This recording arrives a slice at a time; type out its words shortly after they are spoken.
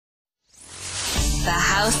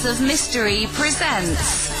House of Mystery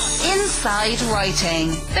presents Inside Writing,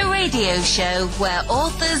 the radio show where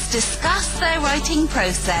authors discuss their writing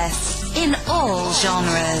process in all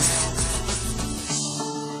genres.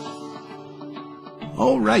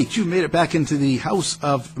 All right, you made it back into the House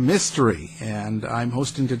of Mystery, and I'm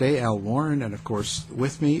hosting today Al Warren, and of course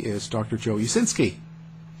with me is Dr. Joe Usinski.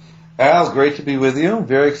 Al, great to be with you.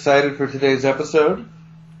 Very excited for today's episode.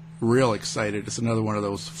 Real excited. It's another one of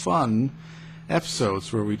those fun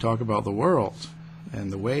episodes where we talk about the world and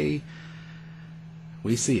the way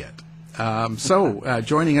we see it.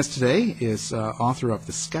 Joining us today is author of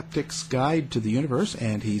The Skeptics Guide to the Universe,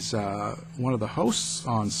 and he's one of the hosts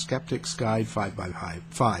on Skeptics Guide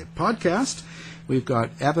 5x5 podcast. We've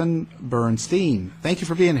got Evan Bernstein. Thank you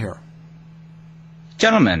for being here.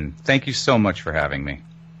 Gentlemen, thank you so much for having me.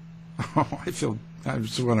 Oh, I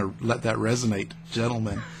just want to let that resonate,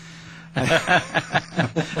 gentlemen. I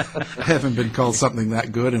haven't been called something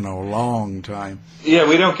that good in a long time. Yeah,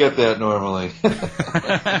 we don't get that normally.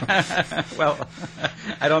 Well,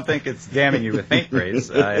 I don't think it's damning you with faint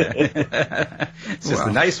praise. It's just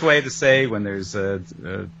a nice way to say when there's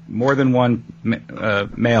more than one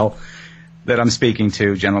male that I'm speaking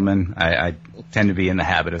to, gentlemen. I tend to be in the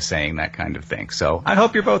habit of saying that kind of thing. So I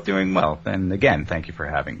hope you're both doing well. And again, thank you for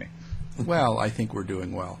having me. Well, I think we're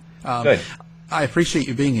doing well. Good. I appreciate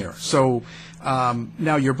you being here. So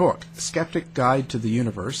now your book, Skeptic Guide to the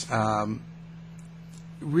Universe,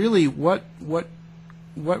 really what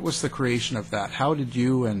was the creation of that? How did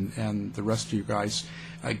you and the rest of you guys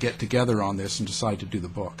get together on this and decide to do the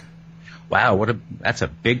book? Wow, that's a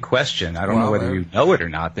big question. I don't know whether you know it or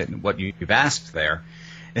not, what you've asked there.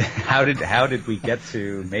 How did we get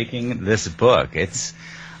to making this book? It's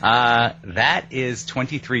that is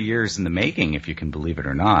 23 years in the making, if you can believe it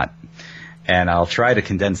or not. And I'll try to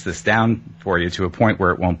condense this down for you to a point where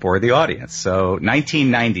it won't bore the audience. So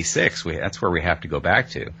 1996, that's where we have to go back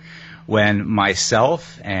to, when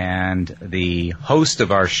myself and the host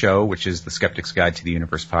of our show, which is the Skeptics Guide to the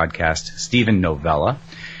Universe podcast, Stephen Novella,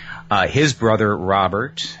 his brother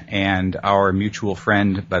Robert, and our mutual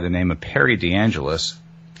friend by the name of Perry DeAngelis,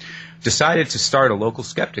 decided to start a local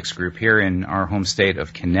skeptics group here in our home state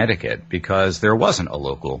of Connecticut because there wasn't a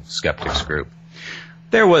local skeptics group.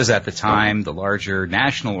 There was at the time the larger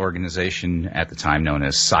national organization at the time known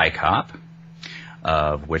as PsyCop,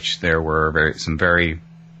 of which there were some very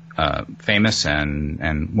famous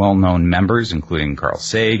and well-known members, including Carl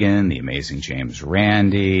Sagan, the amazing James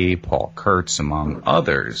Randi, Paul Kurtz, among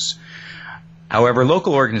others. However,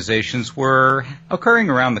 local organizations were occurring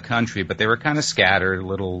around the country, but they were kind of scattered,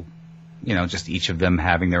 little, just each of them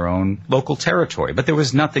having their own local territory. But there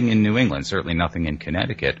was nothing in New England, certainly nothing in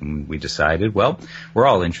Connecticut. And we decided, well, we're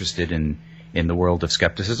all interested in the world of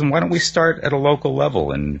skepticism. Why don't we start at a local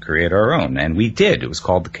level and create our own? And we did. It was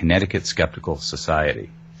called the Connecticut Skeptical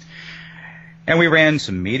Society. And we ran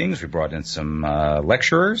some meetings. We brought in some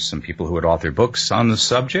lecturers, some people who had authored books on the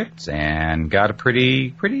subject, and got a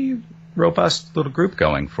pretty robust little group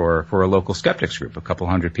going for a local skeptics group, a couple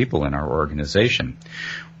hundred people in our organization.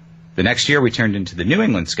 The next year, we turned into the New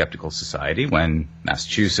England Skeptical Society when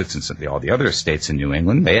Massachusetts and all the other states in New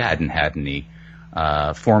England, they hadn't had any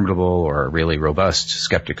formidable or really robust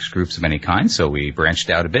skeptics groups of any kind. So we branched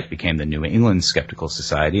out a bit, became the New England Skeptical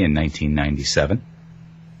Society in 1997.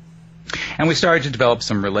 And we started to develop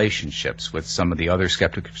some relationships with some of the other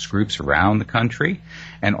skeptics groups around the country,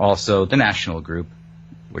 and also the national group,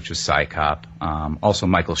 which was PsyCop. Also,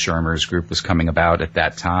 Michael Shermer's group was coming about at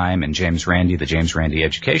that time, and James Randi, the James Randi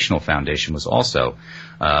Educational Foundation, was also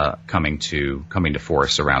coming to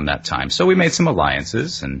force around that time. So we made some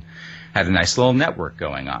alliances and had a nice little network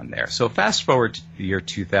going on there. So fast forward to the year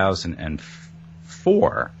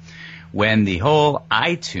 2004, when the whole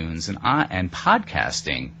iTunes and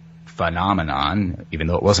podcasting phenomenon, even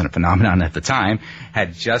though it wasn't a phenomenon at the time,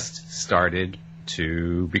 had just started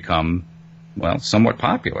to become somewhat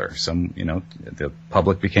popular. The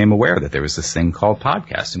public became aware that there was this thing called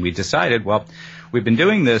podcast, and we decided, we've been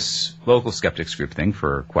doing this local skeptics group thing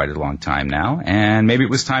for quite a long time now, and maybe it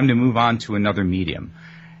was time to move on to another medium.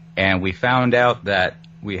 And we found out that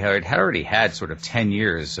we had already had sort of 8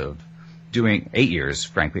 years,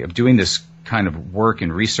 frankly, of doing this kind of work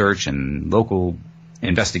and research and local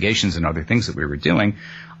investigations and other things that we were doing.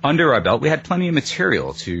 Under our belt, we had plenty of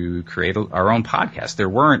material to create our own podcast. There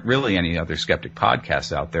weren't really any other skeptic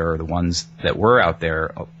podcasts out there, or the ones that were out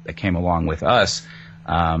there that came along with us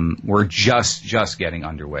were just getting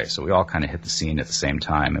underway. So we all kind of hit the scene at the same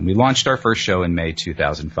time. And we launched our first show in May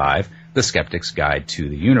 2005, The Skeptics Guide to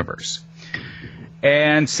the Universe.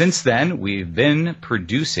 And since then, we've been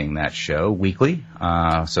producing that show weekly.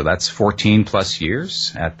 So that's 14 plus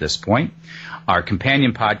years at this point. Our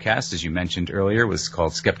companion podcast, as you mentioned earlier, was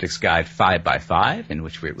called Skeptics Guide 5x5, in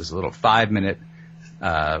which it was a little 5-minute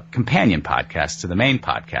companion podcast to the main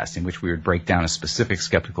podcast, in which we would break down a specific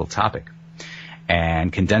skeptical topic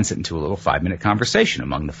and condense it into a little 5-minute conversation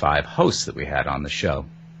among the 5 hosts that we had on the show.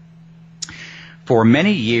 For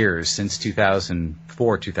many years, since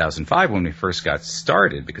 2004, 2005, when we first got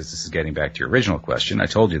started, because this is getting back to your original question, I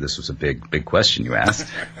told you this was a big question you asked.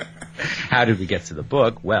 How did we get to the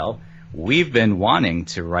book? Well, we've been wanting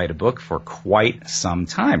to write a book for quite some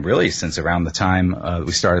time, really since around the time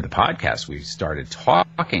we started the podcast. We started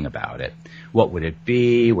talking about it. What would it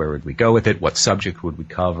be? Where would we go with it? What subject would we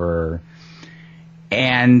cover?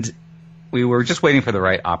 And we were just waiting for the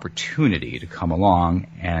right opportunity to come along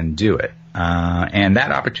and do it. And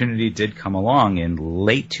that opportunity did come along in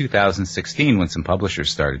late 2016 when some publishers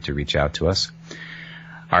started to reach out to us.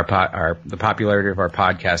 The popularity of our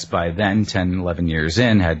podcast by then, 10, 11 years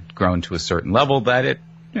in, had grown to a certain level that it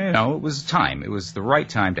was time. It was the right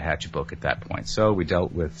time to hatch a book at that point. So we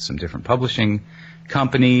dealt with some different publishing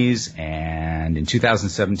companies, and in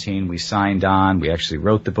 2017 we signed on. We actually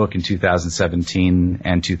wrote the book in 2017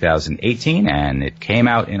 and 2018, and it came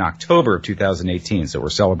out in October of 2018, so we're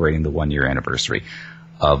celebrating the 1-year anniversary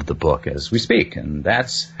of the book as we speak, and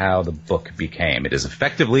that's how the book became. It is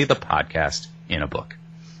effectively the podcast in a book.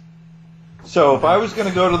 So if I was going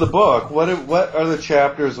to go to the book, what are the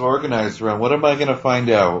chapters organized around? What am I going to find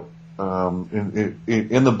out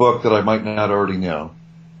in the book that I might not already know?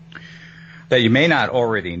 That you may not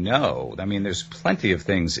already know. I mean, there's plenty of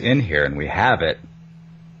things in here, and we have it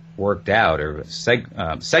worked out or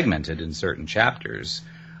segmented in certain chapters,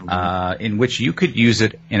 in which you could use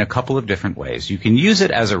it in a couple of different ways. You can use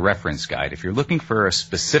it as a reference guide. If you're looking for a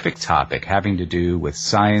specific topic having to do with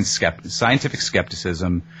scientific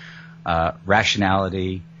skepticism,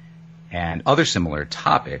 rationality, and other similar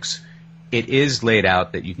topics, it is laid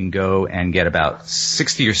out that you can go and get about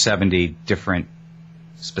 60 or 70 different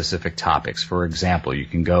specific topics. For example, you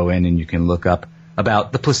can go in and you can look up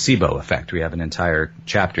about the placebo effect. We have an entire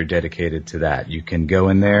chapter dedicated to that. You can go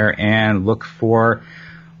in there and look for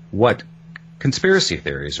what conspiracy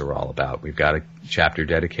theories are all about. We've got a chapter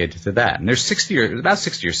dedicated to that. And there's about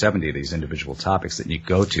 60 or 70 of these individual topics that you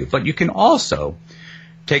go to. But you can also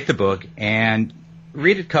take the book and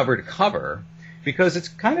read it cover to cover, because it's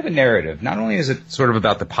kind of a narrative. Not only is it sort of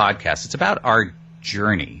about the podcast, it's about our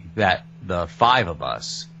journey that the 5 of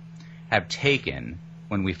us have taken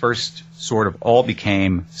when we first sort of all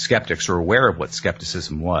became skeptics or aware of what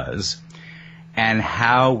skepticism was, and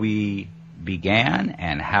how we began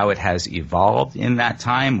and how it has evolved in that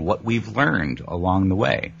time, what we've learned along the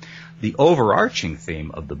way. The overarching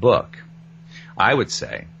theme of the book, I would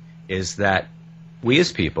say, is that we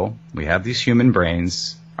as people, we have these human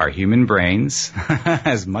brains. Our human brains,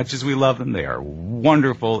 as much as we love them, they are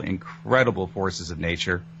wonderful, incredible forces of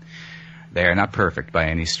nature. They are not perfect by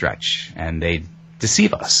any stretch, and they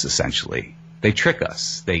deceive us, essentially. They trick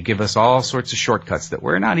us. They give us all sorts of shortcuts that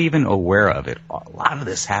we're not even aware of. A lot of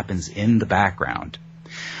this happens in the background.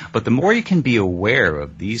 But the more you can be aware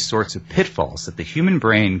of these sorts of pitfalls that the human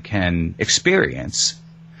brain can experience,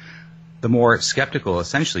 the more skeptical,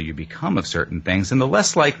 essentially, you become of certain things, and the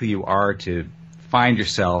less likely you are to find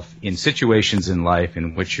yourself in situations in life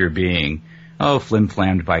in which you're being,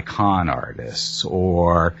 flim-flammed by con artists,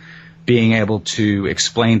 or being able to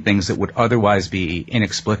explain things that would otherwise be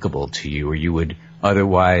inexplicable to you, or you would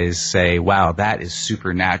otherwise say, wow, that is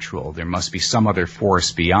supernatural. There must be some other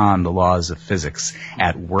force beyond the laws of physics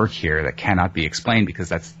at work here that cannot be explained, because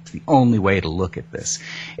that's the only way to look at this.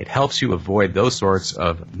 It helps you avoid those sorts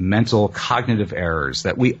of mental cognitive errors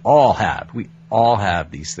that we all have. We all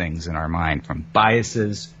have these things in our mind, from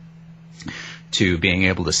biases to being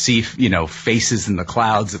able to see, faces in the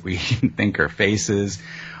clouds that we think are faces,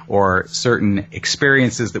 or certain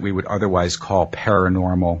experiences that we would otherwise call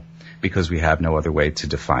paranormal, because we have no other way to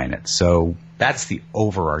define it. So that's the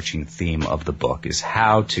overarching theme of the book, is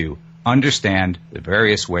how to understand the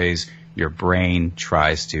various ways your brain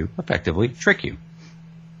tries to effectively trick you.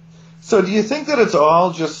 So do you think that it's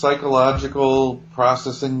all just psychological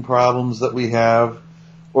processing problems that we have?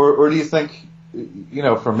 Or do you think,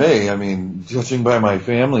 for me, judging by my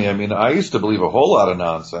family, I used to believe a whole lot of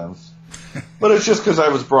nonsense, but it's just because I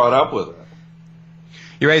was brought up with it.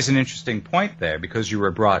 You raise an interesting point there, because you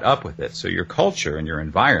were brought up with it. So your culture and your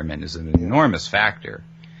environment is an enormous factor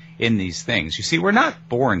in these things. You see, we're not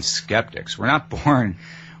born skeptics. We're not born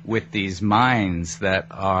with these minds that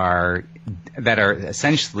are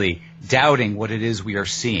essentially doubting what it is we are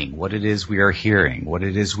seeing, what it is we are hearing, what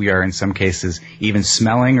it is we are in some cases even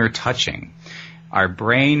smelling or touching. Our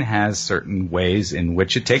brain has certain ways in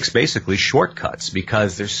which it takes basically shortcuts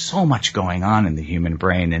because there's so much going on in the human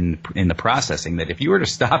brain in the processing that if you were to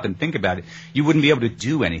stop and think about it, you wouldn't be able to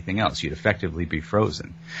do anything else. You'd effectively be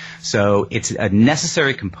frozen. So it's a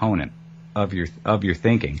necessary component of your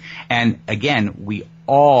thinking. And again, we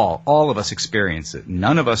all of us experience it.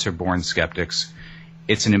 None of us are born skeptics.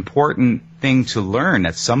 It's an important thing to learn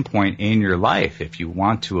at some point in your life if you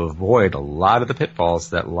want to avoid a lot of the pitfalls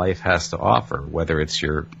that life has to offer, whether it's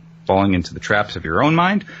you're falling into the traps of your own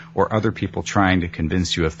mind or other people trying to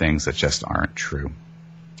convince you of things that just aren't true.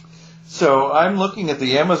 So I'm looking at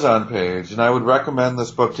the Amazon page, and I would recommend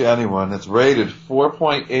this book to anyone. It's rated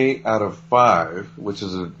 4.8 out of 5, which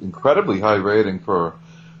is an incredibly high rating for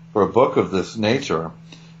a book of this nature.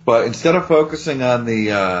 But instead of focusing on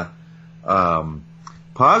the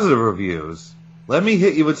positive reviews, let me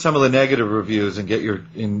hit you with some of the negative reviews and get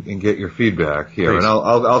your feedback here. Please. And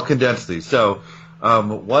I'll condense these. So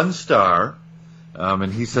 1 star,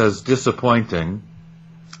 and he says disappointing.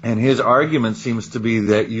 And his argument seems to be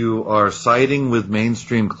that you are siding with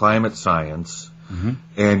mainstream climate science,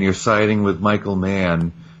 and you're siding with Michael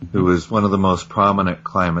Mann, who is one of the most prominent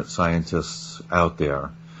climate scientists out there.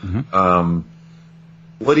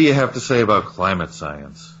 What do you have to say about climate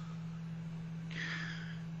science?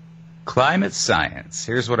 Climate science.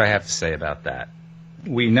 Here's what I have to say about that.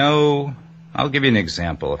 We know, I'll give you an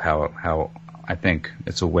example of how I think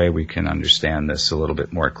it's a way we can understand this a little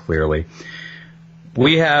bit more clearly.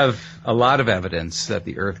 We have a lot of evidence that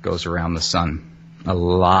the Earth goes around the sun. A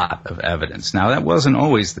lot of evidence. Now, that wasn't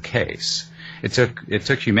always the case. It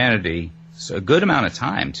took humanity a good amount of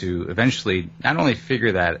time to eventually not only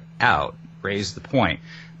figure that out, raise the point,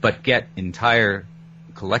 but get entire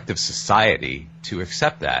collective society to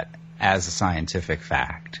accept that as a scientific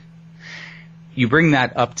fact. You bring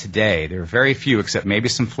that up today, there are very few, except maybe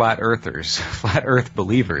some flat earthers, flat earth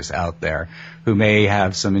believers out there who may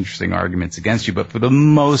have some interesting arguments against you, but for the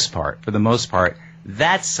most part,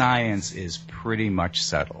 that science is pretty much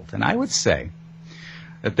settled. And I would say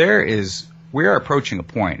that we are approaching a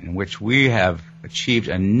point in which we have achieved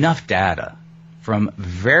enough data from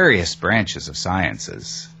various branches of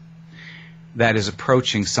sciences that is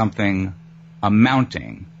approaching something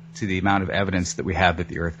amounting to the amount of evidence that we have that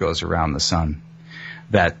the Earth goes around the sun,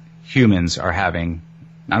 that humans are having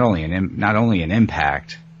not only an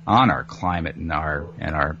impact on our climate and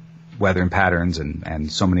our weather and patterns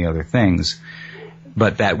and so many other things,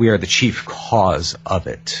 but that we are the chief cause of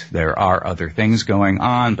it. There are other things going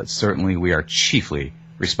on, but certainly we are chiefly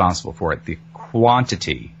responsible for it. The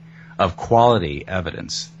quantity of quality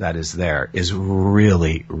evidence that is there is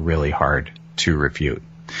really, really hard to refute.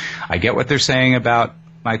 I get what they're saying about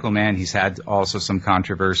Michael Mann. He's had also some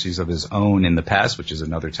controversies of his own in the past, which is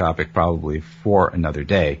another topic probably for another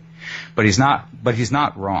day. But he's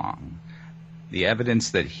not wrong. The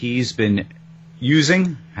evidence that he's been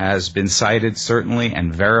using has been cited certainly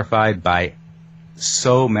and verified by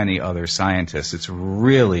so many other scientists. It's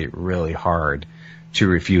really, really hard to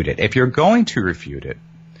refute it. If you're going to refute it,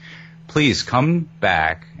 please come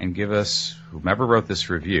back and give us, whomever wrote this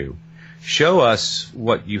review, show us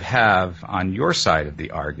what you have on your side of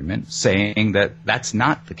the argument saying that that's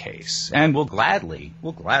not the case. And we'll gladly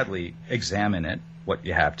examine it, what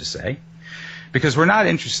you have to say, because we're not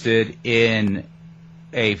interested in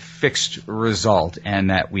a fixed result and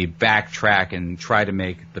that we backtrack and try to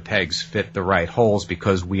make the pegs fit the right holes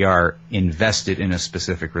because we are invested in a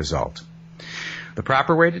specific result. The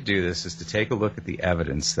proper way to do this is to take a look at the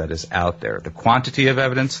evidence that is out there, the quantity of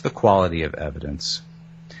evidence, the quality of evidence,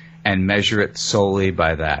 and measure it solely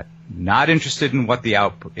by that. Not interested in what the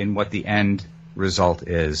end result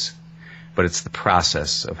is, but it's the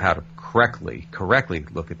process of how to correctly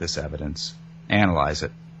look at this evidence, analyze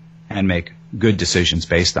it, and make good decisions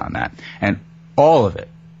based on that. And all of it,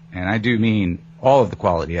 and I do mean all of the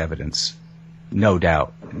quality evidence, no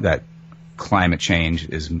doubt that climate change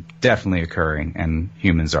is definitely occurring and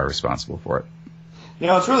humans are responsible for it. You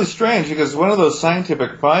know, it's really strange because one of those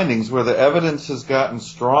scientific findings where the evidence has gotten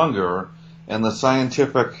stronger and the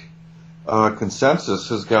scientific consensus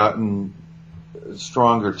has gotten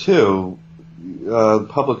stronger too,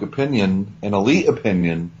 public opinion and elite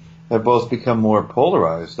opinion have both become more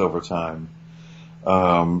polarized over time.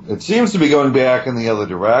 It seems to be going back in the other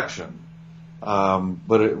direction,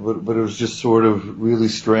 but it was just sort of really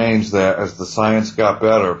strange that as the science got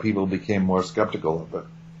better, people became more skeptical of it.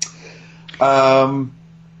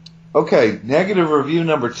 Okay, negative review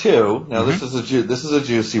number 2. Now this is a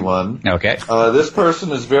juicy one. Okay. This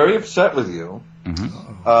person is very upset with you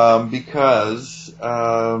because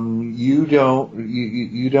you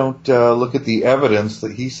don't look at the evidence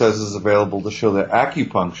that he says is available to show that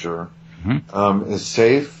acupuncture is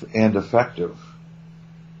safe and effective,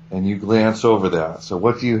 and you glance over that. So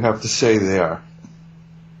what do you have to say there?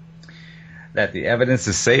 That the evidence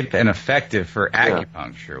is safe and effective for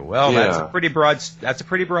acupuncture. Yeah. Well, that's a pretty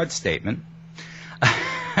broad statement.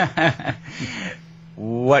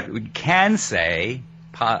 What we can say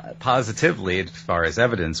positively, as far as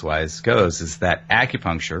evidence-wise goes, is that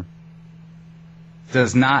acupuncture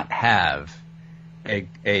does not have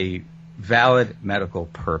a valid medical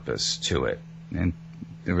purpose to it, and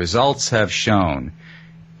the results have shown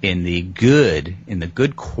in the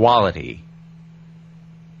good quality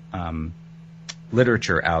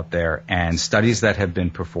literature out there and studies that have been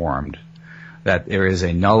performed that there is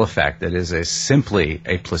a null effect, that is simply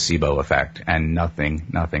a placebo effect and nothing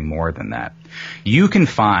more than that. You can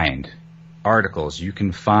find articles, you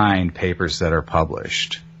can find papers that are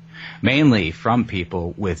published, mainly from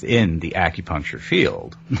people within the acupuncture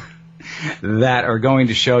field, that are going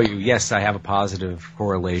to show you, yes, I have a positive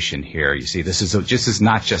correlation here. You see, this is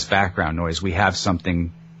not just background noise. We have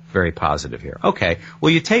something very positive here. Okay,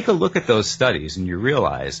 well, you take a look at those studies and you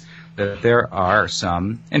realize that there are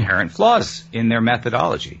some inherent flaws in their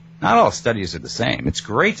methodology. Not all studies are the same. It's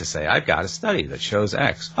great to say, I've got a study that shows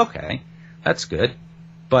X. Okay, that's good.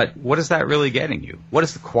 But what is that really getting you? What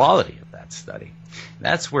is the quality of that study?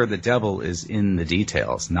 That's where the devil is in the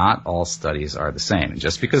details. Not all studies are the same. And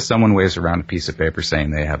just because someone waves around a piece of paper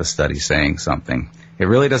saying they have a study saying something, it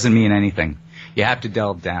really doesn't mean anything. You have to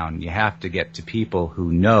delve down. You have to get to people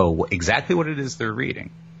who know exactly what it is they're reading.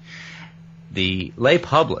 The lay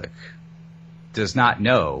public does not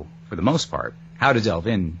know, for the most part, how to delve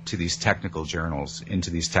into these technical journals,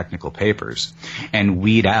 into these technical papers, and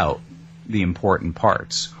weed out the important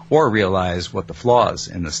parts, or realize what the flaws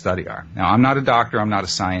in the study are. Now, I'm not a doctor. I'm not a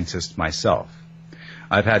scientist myself.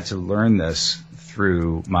 I've had to learn this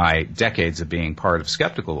through my decades of being part of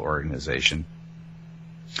skeptical organization,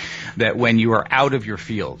 that when you are out of your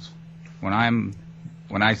field, when I am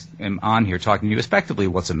on here talking to you, effectively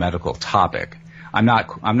what's a medical topic, I'm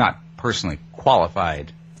not personally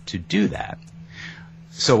qualified to do that.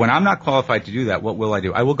 So when I'm not qualified to do that, what will I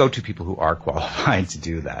do? I will go to people who are qualified to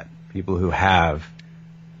do that, people who have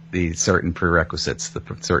the certain prerequisites, the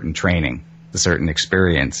certain training, the certain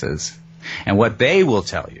experiences. And what they will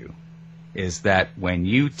tell you is that when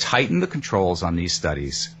you tighten the controls on these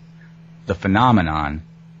studies, the phenomenon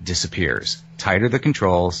disappears. Tighter the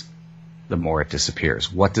controls, the more it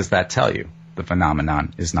disappears. What does that tell you? The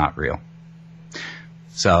phenomenon is not real.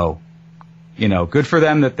 So, good for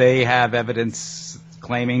them that they have evidence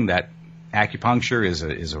claiming that acupuncture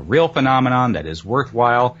is a real phenomenon that is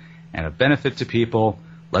worthwhile and of benefit to people.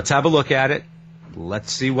 Let's have a look at it.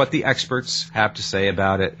 Let's see what the experts have to say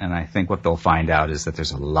about it. And I think what they'll find out is that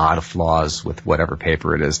there's a lot of flaws with whatever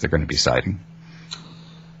paper it is they're going to be citing.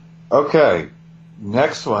 Okay.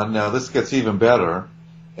 Next one. Now this gets even better,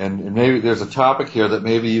 and maybe there's a topic here that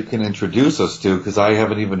maybe you can introduce us to, because I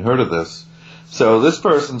haven't even heard of this. So this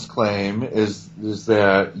person's claim is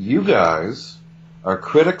that you guys are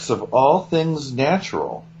critics of all things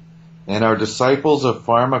natural and are disciples of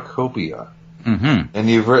pharmacopoeia. Mm-hmm. And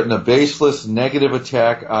you've written a baseless negative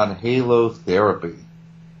attack on halotherapy.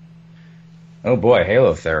 Oh boy,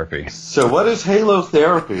 halotherapy. So what is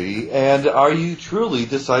halotherapy, and are you truly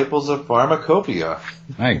disciples of pharmacopoeia?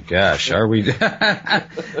 My gosh, are we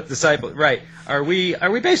disciples? Right. Are we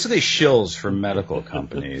basically shills for medical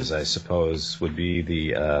companies, I suppose, would be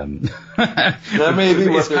the that may be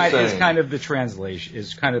what they're saying. Is kind of the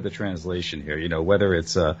translation here, whether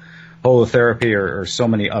it's holotherapy or so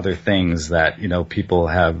many other things that people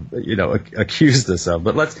have accused us of.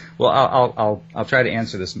 But I'll try to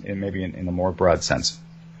answer this maybe in a more broad sense.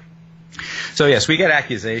 So yes, we get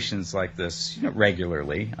accusations like this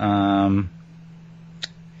regularly,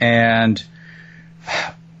 and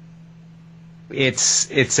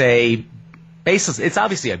it's a baseless. It's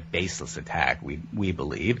obviously a baseless attack. We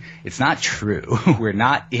believe it's not true. We're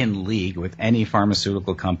not in league with any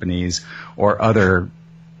pharmaceutical companies or other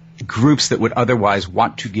groups that would otherwise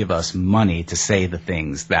want to give us money to say the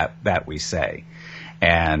things that we say.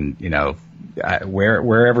 And,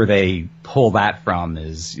 wherever they pull that from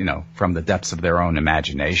is, from the depths of their own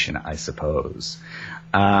imagination, I suppose.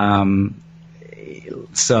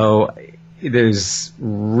 So there's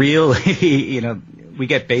really, we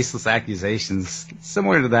get baseless accusations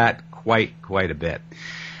similar to that quite a bit.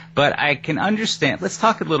 But I can understand. Let's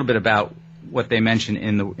talk a little bit about what they mention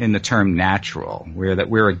in the term natural, that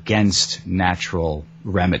we're against natural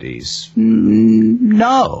remedies.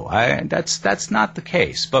 No, that's not the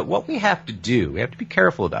case. But what we have to do, we have to be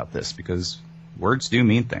careful about this because words do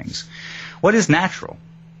mean things. What is natural?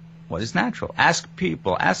 What is natural? Ask 10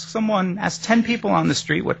 people on the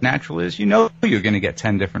street what natural is. You know you're going to get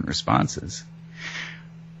 10 different responses.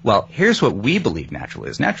 Well, here's what we believe natural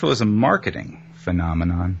is. Natural is a marketing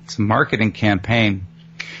phenomenon. It's a marketing campaign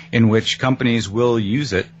in which companies will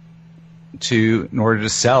use it in order to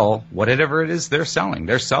sell whatever it is they're selling,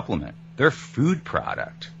 their supplement, their food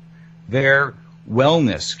product, their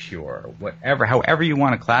wellness cure, however you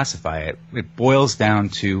want to classify it. It boils down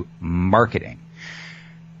to marketing.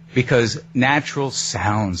 Because natural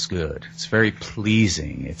sounds good. It's very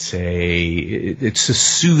pleasing. It's a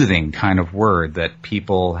soothing kind of word that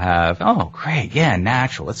people have. Oh, great. Yeah,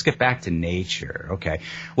 natural. Let's get back to nature. Okay.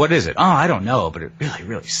 What is it? Oh, I don't know, but it really,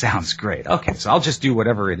 really sounds great. Okay, so I'll just do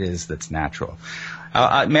whatever it is that's natural.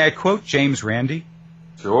 May I quote James Randi?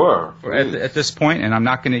 Sure. At this point, and I'm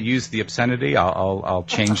not going to use the obscenity. I'll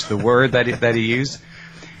change the word that he used.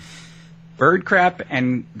 Bird crap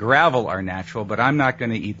and gravel are natural, but I'm not going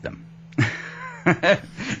to eat them.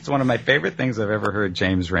 It's one of my favorite things I've ever heard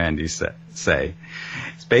James Randi say.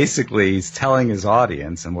 It's basically he's telling his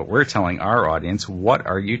audience, and what we're telling our audience, what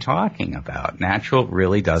are you talking about? Natural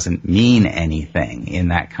really doesn't mean anything in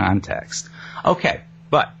that context. Okay,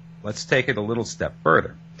 but let's take it a little step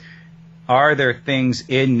further. Are there things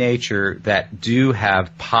in nature that do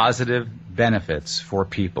have positive benefits for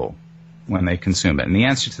people when they consume it? And the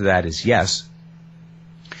answer to that is yes,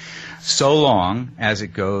 so long as it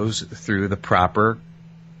goes through the proper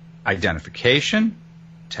identification,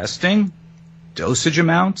 testing, dosage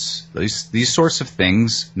amounts. These sorts of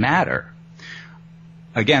things matter.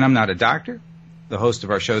 Again, I'm not a doctor. The host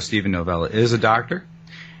of our show, Stephen Novella, is a doctor.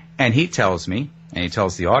 And he tells me, and he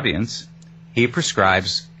tells the audience, he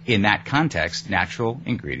prescribes, in that context, natural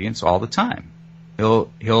ingredients all the time.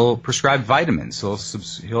 He'll prescribe vitamins.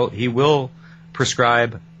 He will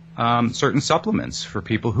prescribe certain supplements for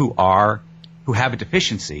people who have a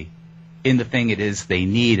deficiency in the thing it is they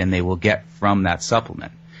need and they will get from that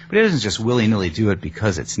supplement. But he doesn't just willy-nilly do it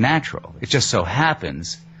because it's natural. It just so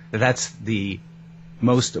happens that that's the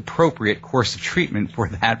most appropriate course of treatment for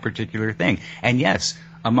that particular thing. And yes,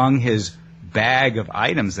 among his bag of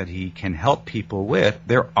items that he can help people with,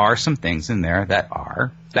 there are some things in there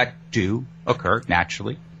that do occur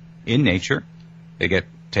naturally in nature. They get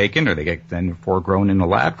taken or they get then foregrown in the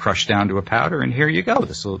lab, crushed down to a powder, and here you go.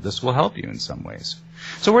 This will help you in some ways.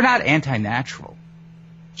 So we're not anti-natural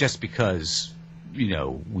just because,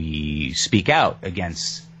 we speak out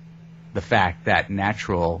against the fact that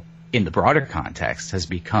natural in the broader context has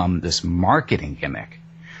become this marketing gimmick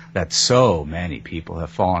that so many people have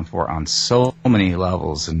fallen for on so many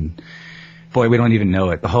levels. And boy, we don't even know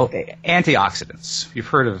it. The whole antioxidants.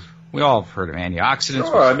 We all have heard of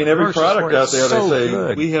antioxidants. Sure. I mean, every product out there, they say,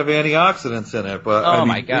 good. We have antioxidants in it. But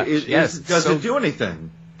my gosh, yes. Does it do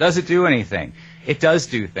anything? Does it do anything? It does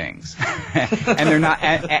do things. and they're not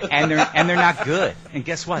and they're not good. And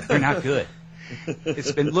guess what? They're not good.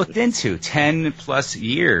 It's been looked into 10 plus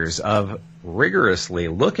years of rigorously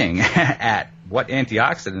looking at what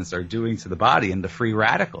antioxidants are doing to the body and the free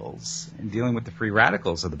radicals and dealing with the free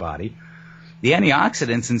radicals of the body. The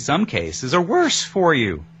antioxidants in some cases are worse for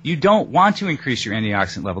you. You don't want to increase your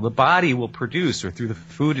antioxidant level. The body will produce, or through the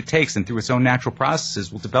food it takes and through its own natural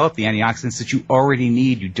processes, will develop the antioxidants that you already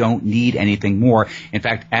need. You don't need anything more. In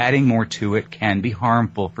fact, adding more to it can be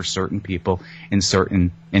harmful for certain people in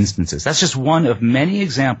certain instances. That's just one of many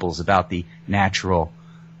examples about the natural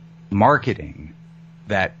marketing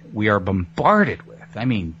that we are bombarded with. I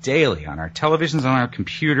mean, daily on our televisions, on our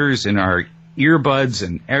computers, in our earbuds,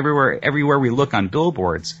 and everywhere we look on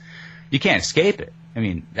billboards. You can't escape it. I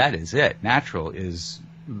mean, that is it. Natural is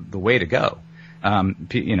the way to go.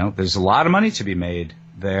 There's a lot of money to be made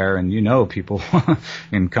there, and people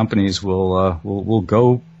and companies will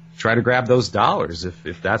go try to grab those dollars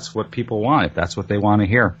if that's what people want, if that's what they want to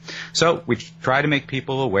hear. So we try to make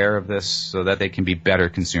people aware of this so that they can be better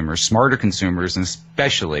consumers, smarter consumers, and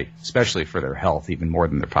especially for their health, even more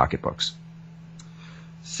than their pocketbooks.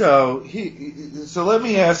 So let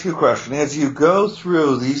me ask you a question. As you go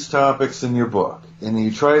through these topics in your book and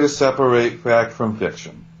you try to separate fact from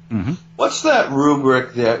fiction, what's that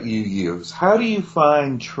rubric that you use? How do you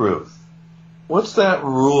find truth? What's that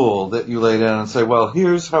rule that you lay down and say, well,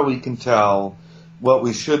 here's how we can tell what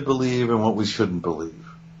we should believe and what we shouldn't believe?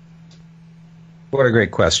 What a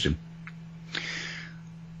great question.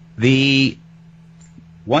 The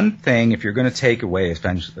one thing, if you're going to take away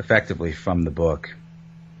effectively from the book,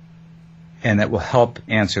 and that will help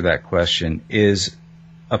answer that question, is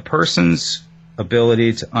a person's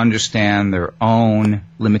ability to understand their own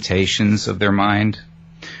limitations of their mind,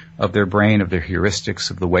 of their brain, of their heuristics,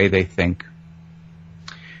 of the way they think,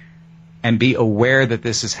 and be aware that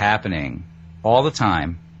this is happening all the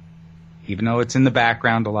time, even though it's in the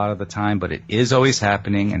background a lot of the time, but it is always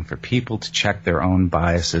happening, and for people to check their own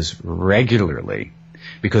biases regularly,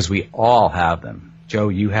 because we all have them. Joe,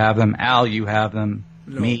 you have them. Al, you have them.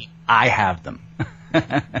 No. Me, I have them.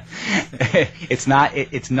 It's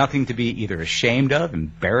nothing to be either ashamed of,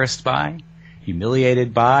 embarrassed by,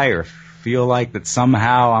 humiliated by, or feel like that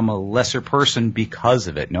somehow I'm a lesser person because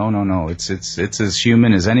of it. No. It's as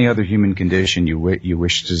human as any other human condition you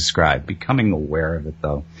wish to describe. Becoming aware of it,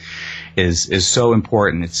 though, is so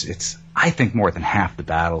important. It's I think more than half the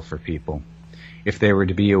battle for people. If they were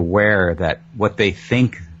to be aware that what they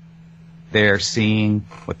think they're seeing,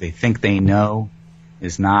 what they think they know,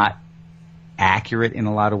 is not accurate in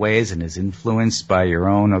a lot of ways and is influenced by your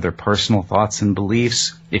own other personal thoughts and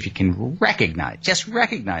beliefs. If you can recognize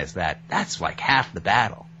that, that's like half the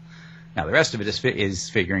battle. Now, the rest of it is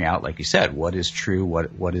figuring out, like you said, what is true,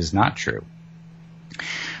 what is not true.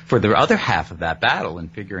 For the other half of that battle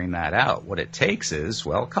and figuring that out, what it takes is,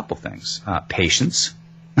 well, a couple things. Patience,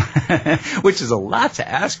 which is a lot to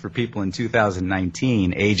ask for people in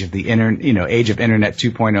 2019, age of Internet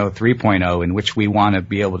 2.0, 3.0, in which we want to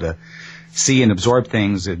be able to see and absorb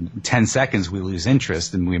things in 10 seconds. We lose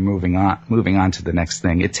interest and we're moving on to the next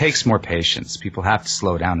thing. It takes more patience. People have to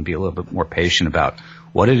slow down and be a little bit more patient about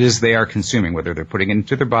what it is they are consuming, whether they're putting it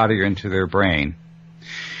into their body or into their brain.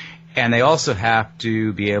 And they also have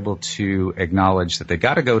to be able to acknowledge that they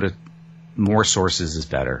got to go to more sources is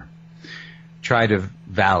better. Try to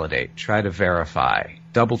validate, try to verify,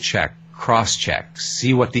 double check, cross-check,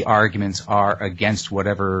 see what the arguments are against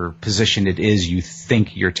whatever position it is you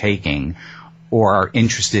think you're taking or are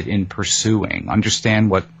interested in pursuing.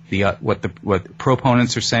 Understand what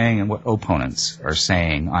proponents are saying and what opponents are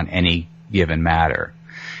saying on any given matter.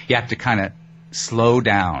 You have to kind of slow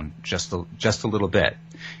down just a little bit,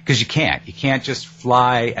 because you can't just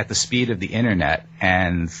fly at the speed of the internet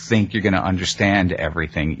and think you're going to understand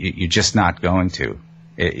everything. You're just not going to.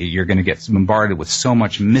 You're going to get bombarded with so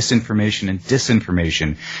much misinformation and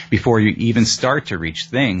disinformation before you even start to reach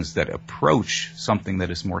things that approach something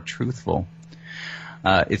that is more truthful.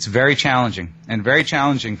 It's very challenging, and very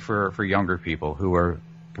challenging for younger people who are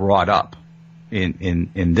brought up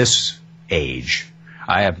in this age.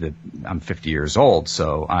 I'm 50 years old,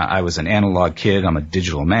 so I was an analog kid. I'm a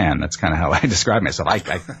digital man. That's kind of how I describe myself.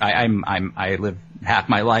 I live half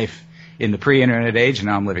my life in the pre-internet age, and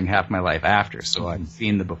now I'm living half my life after. So I've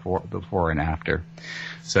seen the before and after.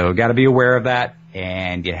 So got to be aware of that,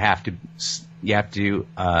 and you have to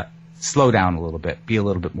slow down a little bit, be a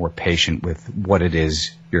little bit more patient with what it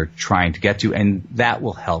is you're trying to get to, and that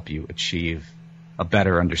will help you achieve a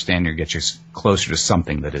better understanding or get you closer to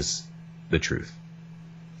something that is the truth.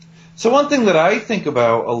 So one thing that I think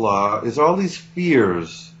about a lot is all these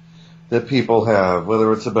fears that people have,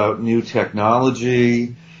 whether it's about new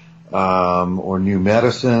technology or new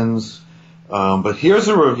medicines. But here's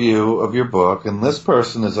a review of your book, and this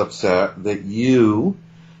person is upset that you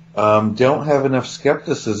don't have enough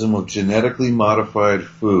skepticism of genetically modified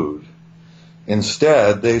food.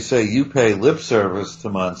 Instead, they say you pay lip service to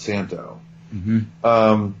Monsanto.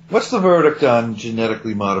 Mm-hmm. What's the verdict on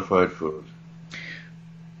genetically modified food?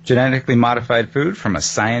 Genetically modified food, from a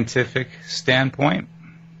scientific standpoint,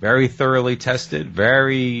 very thoroughly tested,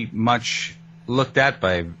 very much looked at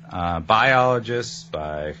by biologists,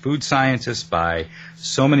 by food scientists, by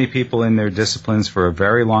so many people in their disciplines for a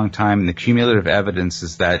very long time. And the cumulative evidence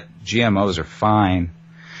is that GMOs are fine.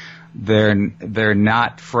 They're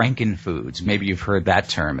not frankenfoods. Maybe you've heard that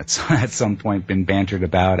term. It's at some point been bantered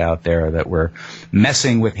about out there, that we're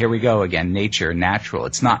messing with, here we go again, nature, natural.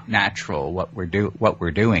 It's not natural what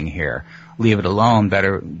we're doing here. Leave it alone.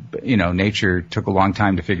 Better, nature took a long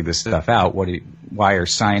time to figure this stuff out. Why are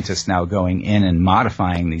scientists now going in and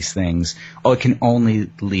modifying these things? Oh, it can only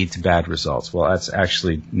lead to bad results. Well, that's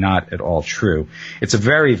actually not at all true. It's a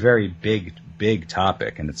very, very big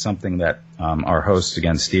topic, and it's something that our host,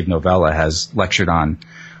 again, Steve Novella, has lectured on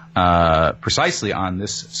precisely on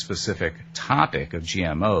this specific topic of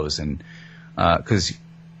GMOs, and because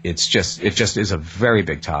it just is a very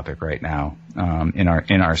big topic right now in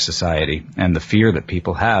our society, and the fear that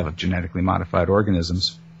people have of genetically modified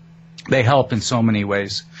organisms. They help in so many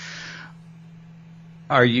ways.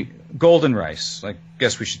 Golden rice? I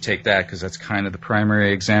guess we should take that because that's kind of the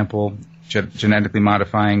primary example. Genetically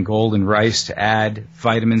modifying golden rice to add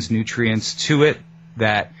vitamins, nutrients to it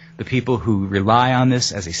that the people who rely on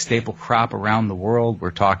this as a staple crop around the world,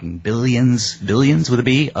 we're talking billions with a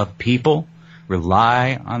B, of people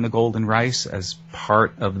rely on the golden rice as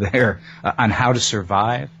part of their, on how to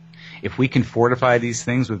survive. If we can fortify these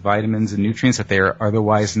things with vitamins and nutrients that they are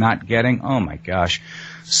otherwise not getting, oh my gosh,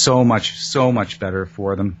 so much better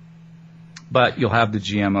for them. But you'll have the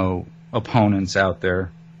GMO opponents out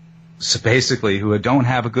there, so basically, who don't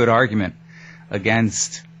have a good argument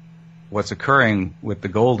against what's occurring with the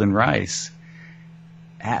golden rice,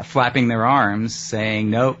 flapping their arms, saying,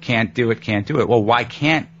 no, can't do it. Well, why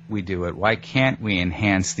can't we do it? Why can't we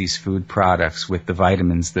enhance these food products with the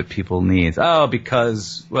vitamins that people need? Oh,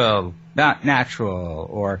 because, well, not natural,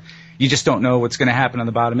 or you just don't know what's going to happen on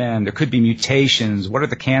the bottom end. There could be mutations. What are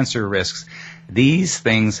the cancer risks? These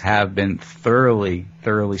things have been thoroughly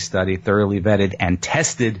studied, thoroughly vetted, and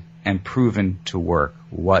tested and proven to work.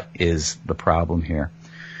 What is the problem here?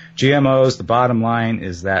 GMOs, the bottom line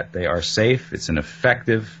is that they are safe. It's an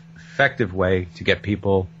effective way to get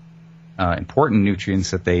people important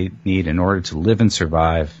nutrients that they need in order to live and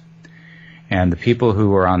survive. And the people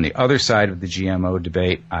who are on the other side of the GMO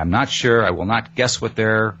debate, I'm not sure. I will not guess what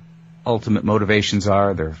their ultimate motivations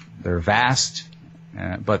are. They're vast,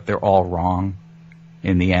 but they're all wrong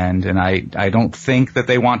in the end. And I don't think that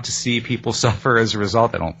they want to see people suffer as a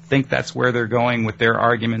result. I don't think that's where they're going with their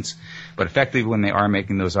arguments. But effectively, when they are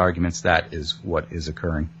making those arguments, that is what is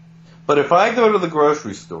occurring. But if I go to the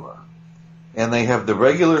grocery store and they have the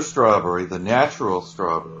regular strawberry, the natural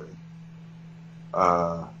strawberry,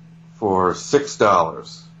 for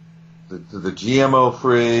 $6, the GMO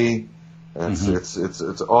free,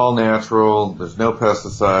 it's all natural. There's no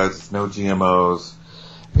pesticides, it's no GMOs,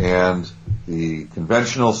 and the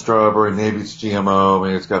conventional strawberry, maybe it's GMO,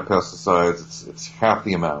 maybe it's got pesticides. It's half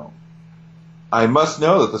the amount. I must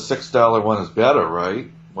know that the $6 one is better, right?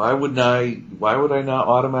 Why would I not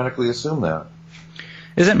automatically assume that?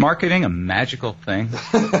 Isn't marketing a magical thing?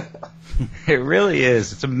 It really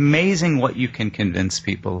is. It's amazing what you can convince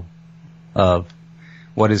people of.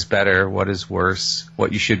 What is better, what is worse,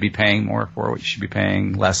 what you should be paying more for, what you should be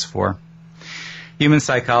paying less for. Human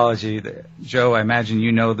psychology, Joe, I imagine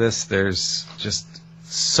you know this. There's just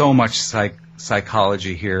so much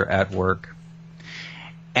psychology here at work.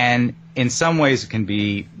 And in some ways it can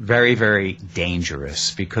be very, very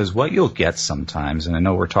dangerous, because what you'll get sometimes, and I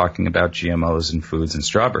know we're talking about GMOs and foods and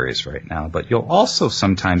strawberries right now, but you'll also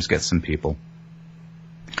sometimes get some people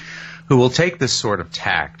who will take this sort of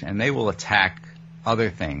tact and they will attack other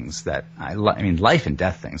things that, I mean, life and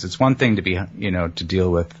death things. It's one thing to be, to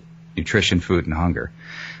deal with nutrition, food, and hunger.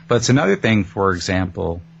 But it's another thing, for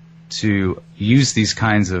example, to use these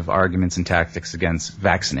kinds of arguments and tactics against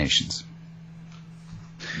vaccinations.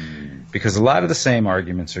 Because a lot of the same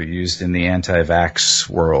arguments are used in the anti-vax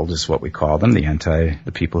world, is what we call them,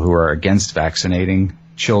 the people who are against vaccinating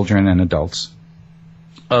children and adults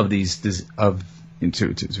of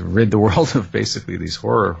to rid the world of basically these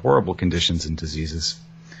horrible conditions and diseases.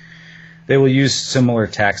 They will use similar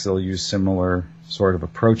attacks. They'll use similar sort of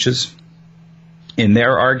approaches in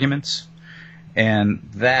their arguments, and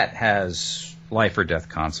that has life or death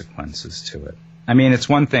consequences to it. I mean, it's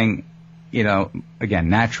one thing, again,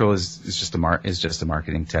 natural is just a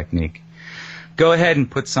marketing technique. Go ahead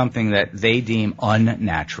and put something that they deem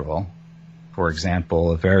unnatural, for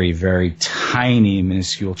example, a very, very tiny,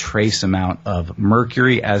 minuscule trace amount of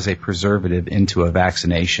mercury as a preservative into a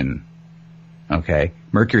vaccination. Okay,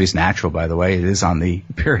 mercury is natural, by the way. It is on the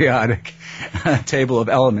periodic table of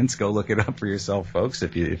elements. Go look it up for yourself, folks,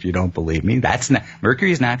 if you don't believe me.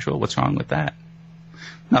 Mercury is natural. What's wrong with that?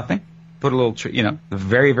 Nothing. Put a little, a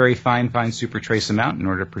very, very fine super trace amount in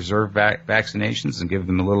order to preserve vaccinations and give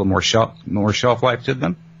them a little more shelf life to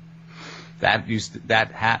them. That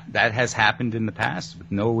has happened in the past with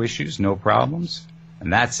no issues, no problems.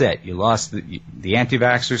 And that's it. You lost the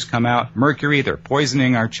anti-vaxxers come out. Mercury, they're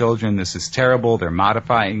poisoning our children. This is terrible. They're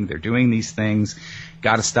modifying. They're doing these things.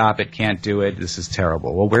 Got to stop it. Can't do it. This is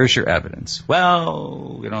terrible. Well, where's your evidence?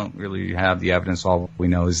 Well, we don't really have the evidence. All we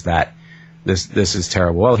know is that this is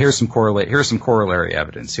terrible. Well, here's some corollary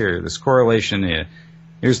evidence. This correlation.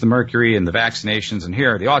 Here's the mercury and the vaccinations, and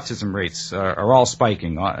here the autism rates are all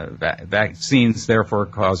spiking. Vaccines therefore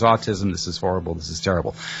cause autism. This is horrible. This is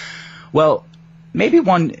terrible. Well, maybe a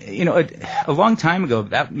long time ago,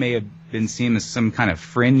 that may have been seen as some kind of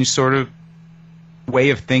fringe sort of way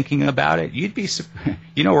of thinking about it. You'd be,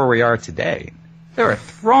 where we are today. There are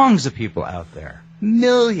throngs of people out there,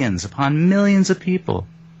 millions upon millions of people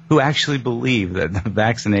who actually believe that the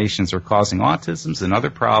vaccinations are causing autisms and other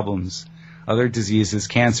problems, other diseases,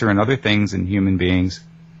 cancer, and other things in human beings,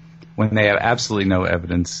 when they have absolutely no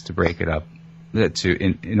evidence to break it up.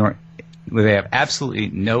 they have absolutely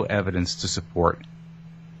no evidence to support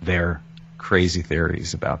their crazy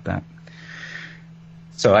theories about that.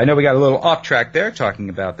 So I know we got a little off track there talking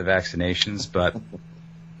about the vaccinations, but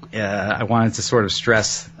I wanted to sort of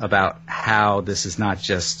stress about how this is not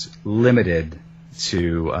just limited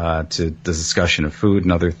to the discussion of food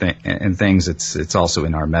and other things. It's also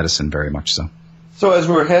in our medicine, very much so. So as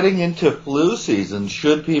we're heading into flu season,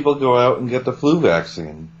 should people go out and get the flu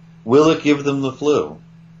vaccine? Will it give them the flu?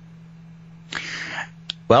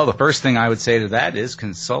 Well, the first thing I would say to that is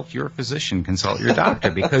consult your physician, consult your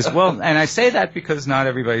doctor, because, well, and I say that because not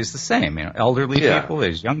everybody's the same. You know, elderly people,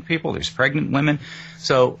 there's young people, there's pregnant women.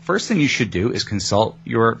 So first thing you should do is consult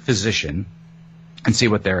your physician and see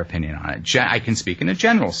what their opinion on it. I can speak in a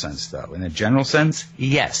general sense, though. In a general sense,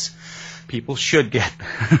 yes, people should get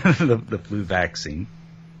the flu vaccine,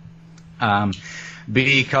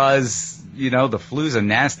 because, you know, the flu's a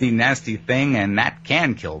nasty, nasty thing, and that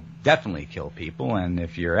can definitely kill people. And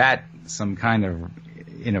if you're at some kind of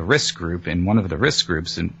in a risk group, in one of the risk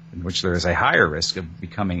groups in which there is a higher risk of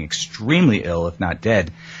becoming extremely ill, if not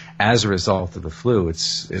dead, as a result of the flu,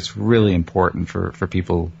 it's really important for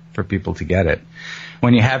people to get it.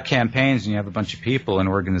 When you have campaigns and you have a bunch of people and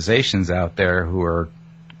organizations out there who are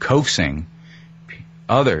coaxing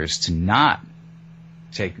others to not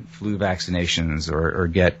take flu vaccinations or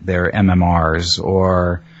get their MMRs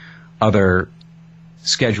or other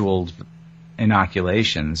scheduled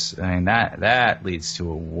inoculations, I mean, that leads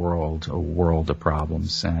to a world of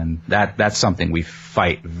problems, and that's something we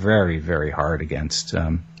fight very, very hard against.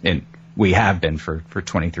 And we have been for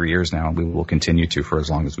 23 years now, and we will continue to for as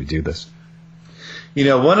long as we do this. You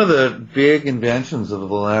know, one of the big inventions of the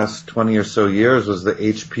last 20 or so years was the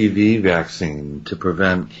HPV vaccine to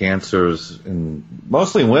prevent cancers in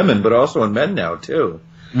mostly women, but also in men now too.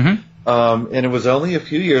 Mm-hmm. And it was only a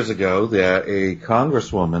few years ago that a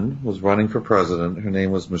congresswoman was running for president. Her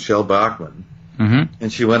name was Michelle Bachmann. Mm-hmm.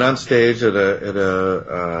 And she went on stage at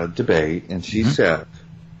a debate, and she said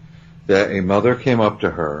that a mother came up to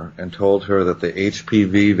her and told her that the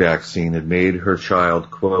HPV vaccine had made her child,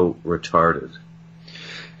 quote, retarded.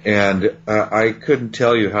 And I couldn't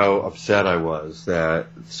tell you how upset I was that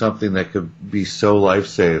something that could be so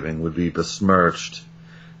life-saving would be besmirched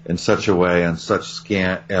in such a way on such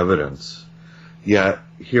scant evidence. Yet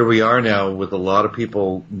here we are now with a lot of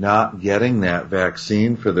people not getting that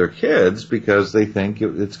vaccine for their kids because they think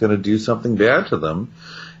it's going to do something bad to them.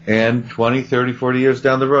 And 20, 30, 40 years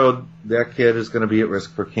down the road, that kid is going to be at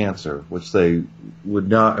risk for cancer, which they would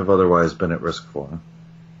not have otherwise been at risk for.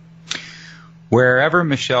 Wherever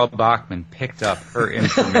Michelle Bachmann picked up her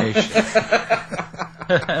information.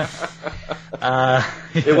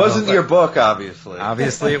 It wasn't your book, obviously.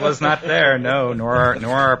 Obviously, it was not there. No, nor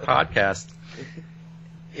our podcast.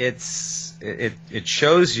 It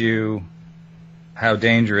shows you how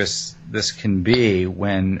dangerous this can be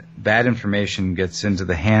when bad information gets into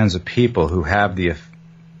the hands of people who have the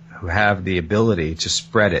ability to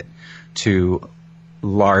spread it to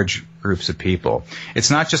large groups of people. It's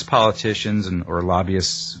not just politicians or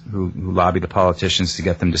lobbyists who lobby the politicians to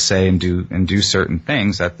get them to say and do certain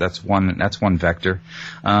things. That's one vector.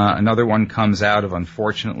 Another one comes out of,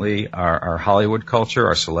 unfortunately, our Hollywood culture,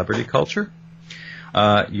 our celebrity culture.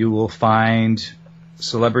 You will find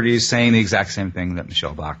celebrities saying the exact same thing that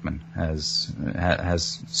Michelle Bachmann has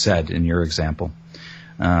said in your example.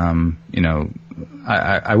 I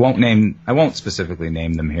won't specifically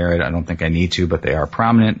name them here. I don't think I need to, but they are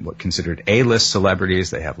prominent, considered A-list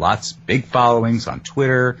celebrities. They have big followings on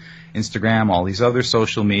Twitter, Instagram, all these other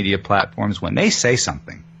social media platforms. When they say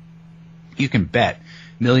something, you can bet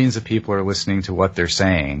millions of people are listening to what they're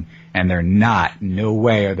saying, and no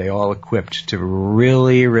way are they all equipped to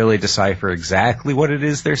really, really decipher exactly what it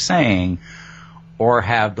is they're saying, or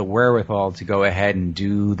have the wherewithal to go ahead and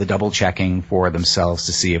do the double checking for themselves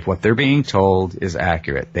to see if what they're being told is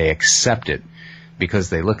accurate. They accept it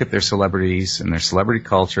because they look at their celebrities and their celebrity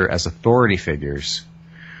culture as authority figures.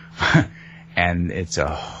 And it's a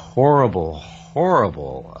horrible,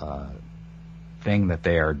 horrible thing that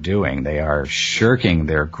they are doing. They are shirking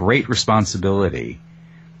their great responsibility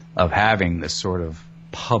of having this sort of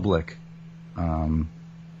public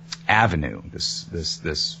avenue,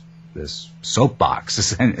 this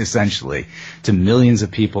soapbox, essentially, to millions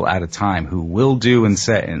of people at a time who will do and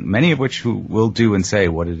say, and many of which who will do and say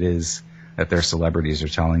what it is that their celebrities are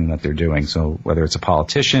telling them that they're doing. So whether it's a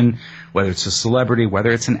politician, whether it's a celebrity,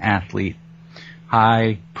 whether it's an athlete,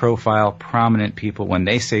 high-profile, prominent people, when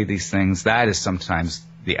they say these things, that is sometimes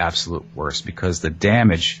the absolute worst, because the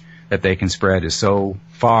damage that they can spread is so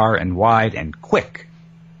far and wide and quick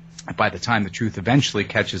by the time the truth eventually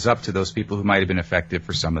catches up to those people who might have been affected,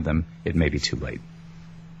 for some of them, it may be too late.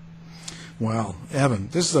 Well, Evan,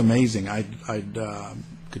 this is amazing. I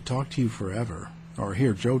could talk to you forever, or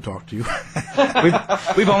hear Joe talk to you.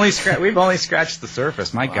 we've only scratched the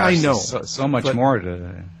surface. My gosh, I know, so much more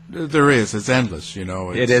to. There is. It's endless.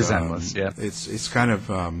 It is endless. Yeah. It's kind of.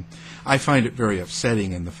 I find it very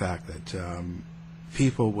upsetting in the fact that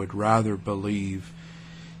people would rather believe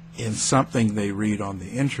in something they read on the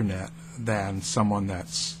internet than someone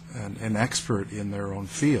that's an expert in their own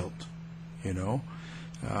field, and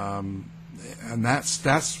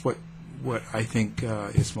that's what I think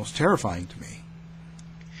is most terrifying to me.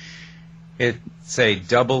 It's a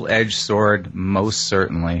double-edged sword, most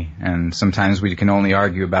certainly, and sometimes we can only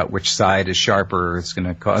argue about which side is sharper or it's going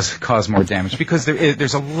to cause more damage, because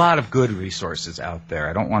there's a lot of good resources out there.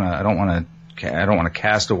 I don't want to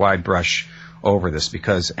cast a wide brush over this,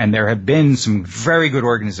 and there have been some very good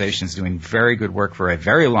organizations doing very good work for a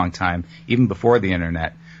very long time, even before the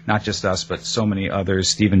internet. Not just us, but so many others.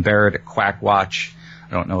 Stephen Barrett at Quack Watch.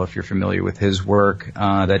 I don't know if you're familiar with his work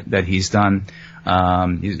that he's done.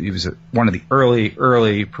 He was one of the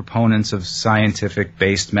early proponents of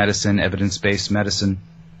scientific-based medicine, evidence-based medicine,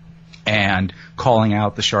 and calling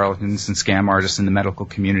out the charlatans and scam artists in the medical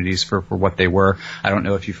communities for what they were. I don't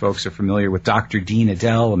know if you folks are familiar with Dr. Dean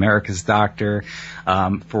Adele, America's Doctor.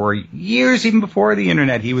 For years, even before the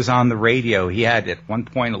internet, he was on the radio. He had at one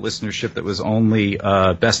point a listenership that was only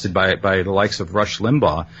bested by the likes of Rush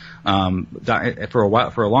Limbaugh.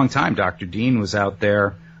 For a long time, Dr. Dean was out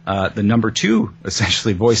there. The number 2,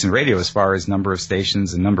 essentially, voice in radio as far as number of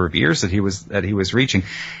stations and number of ears that he was reaching.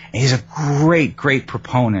 And he's a great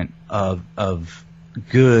proponent of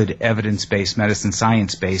good evidence-based medicine,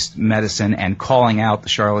 science-based medicine, and calling out the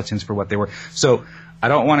charlatans for what they were. So I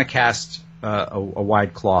don't want to cast a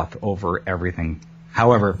wide cloth over everything.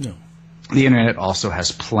 However, no. The internet also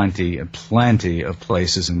has plenty of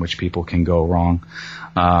places in which people can go wrong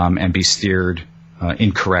and be steered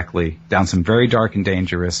incorrectly down some very dark and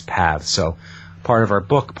dangerous paths. So part of our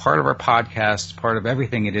book, part of our podcast, part of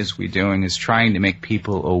everything it is we're doing is trying to make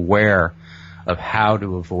people aware of how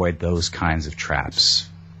to avoid those kinds of traps.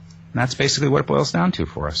 And that's basically what it boils down to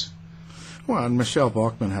for us. Well, and Michelle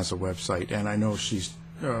Bachman has a website, and I know she's,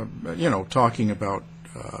 talking about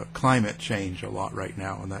climate change a lot right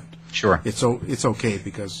now, and that sure it's okay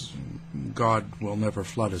because God will never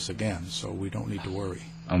flood us again, so we don't need to worry.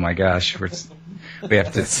 Oh my gosh, we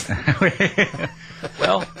have to.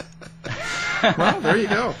 Well, there you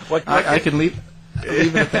go. I can leave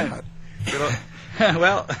it at that.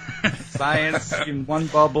 Well, science in one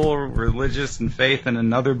bubble, religious and faith in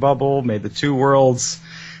another bubble. May the two worlds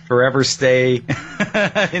forever stay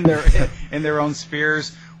in their own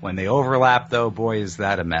spheres. When they overlap, though, boy, is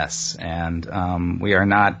that a mess. And we are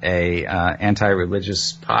not a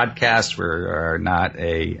anti-religious podcast. We're not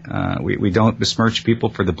we don't besmirch people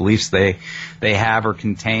for the beliefs they have or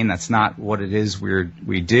contain. That's not what it is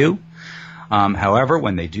we do. However,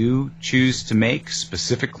 when they do choose to make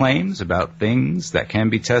specific claims about things that can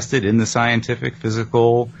be tested in the scientific,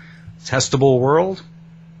 physical, testable world,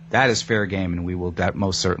 that is fair game, and we will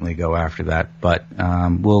most certainly go after that. But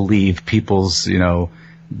we'll leave people's,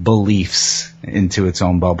 beliefs into its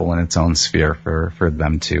own bubble and its own sphere for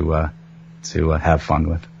them to have fun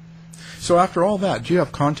with. So after all that, do you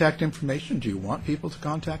have contact information? Do you want people to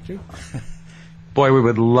contact you? Boy, we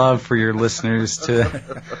would love for your listeners to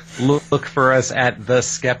look for us at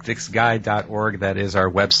theskepticsguide.org. That is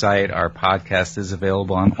our website. Our podcast is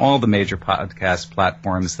available on all the major podcast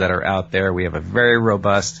platforms that are out there. We have a very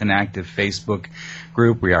robust and active Facebook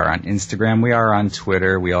group. We are on Instagram. We are on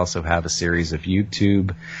Twitter. We also have a series of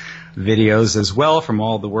YouTube videos as well from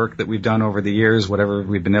all the work that we've done over the years. Whatever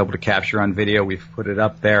we've been able to capture on video, we've put it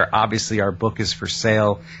up there. Obviously, our book is for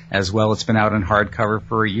sale as well. It's been out on hardcover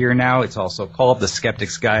for a year now. It's also called The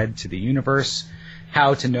Skeptic's Guide to the Universe,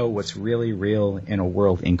 How to Know What's Really Real in a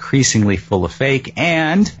World Increasingly Full of Fake.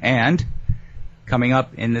 And coming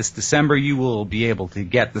up in this December, you will be able to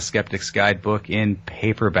get the Skeptic's Guide book in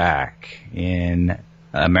paperback in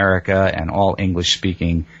America and all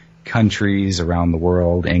English-speaking countries around the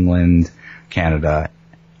world, England, Canada,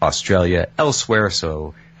 Australia, elsewhere.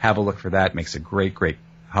 So have a look for that. Makes a great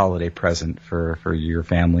holiday present for your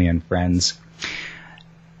family and friends.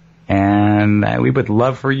 And we would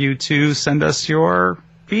love for you to send us your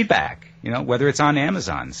feedback, whether it's on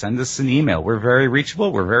Amazon. Send us an email. We're very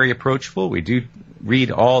reachable. We're very approachable. We do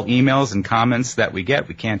read all emails and comments that we get.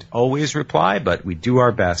 We can't always reply, but we do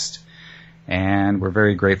our best. And we're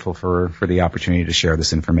very grateful for the opportunity to share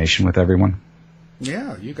this information with everyone.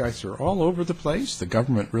 Yeah, you guys are all over the place. The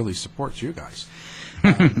government really supports you guys.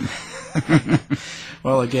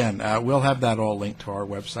 Well, again, we'll have that all linked to our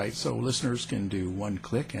website, so listeners can do one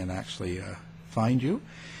click and actually find you.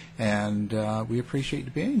 And we appreciate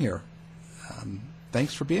you being here.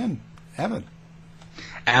 Thanks for being, Evan.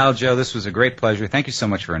 Al, Joe, this was a great pleasure. Thank you so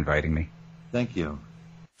much for inviting me. Thank you.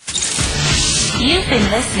 You've been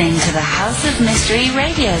listening to the House of Mystery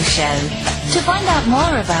radio show. To find out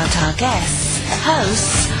more about our guests,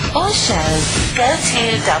 hosts, or shows, go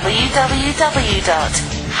to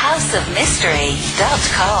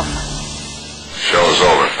www.houseofmystery.com. Show's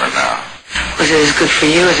over for now. Was it as good for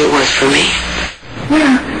you as it was for me?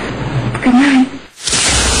 Well, good night.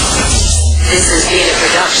 This has been a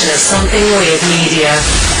production of Something Weird Media.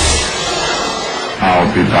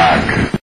 I'll be back.